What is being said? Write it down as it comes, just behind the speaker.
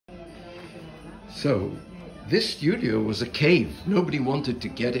So this studio was a cave. Nobody wanted to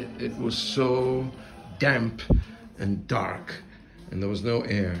get it. It was so damp and dark and there was no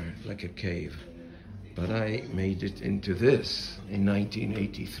air, like a cave. But I made it into this in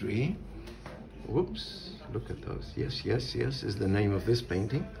 1983. Whoops, look at those. Yes, yes, yes is the name of this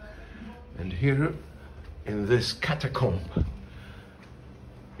painting. And here in this catacomb,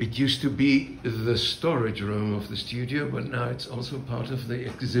 it used to be the storage room of the studio, but now it's also part of the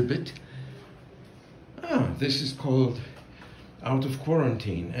exhibit. This is called Out of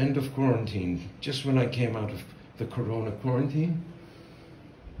Quarantine, End of Quarantine, just when I came out of the Corona quarantine.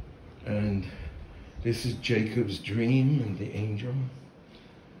 And this is Jacob's Dream and the Angel.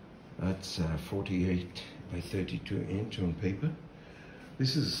 That's 48 by 32 inch on paper.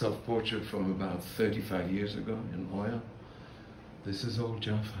 This is a self-portrait from about 35 years ago in oil. This is Old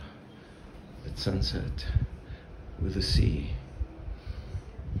Jaffa at sunset with the sea.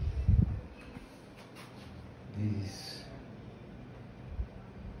 These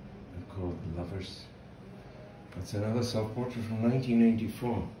are called Lovers. That's another self-portrait from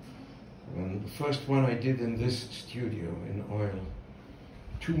 1984. And the first one I did in this studio in oil.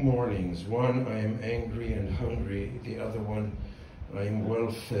 2 mornings. One, I am angry and hungry. The other one, I am well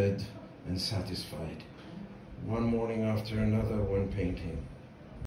fed and satisfied. One morning after another, one painting.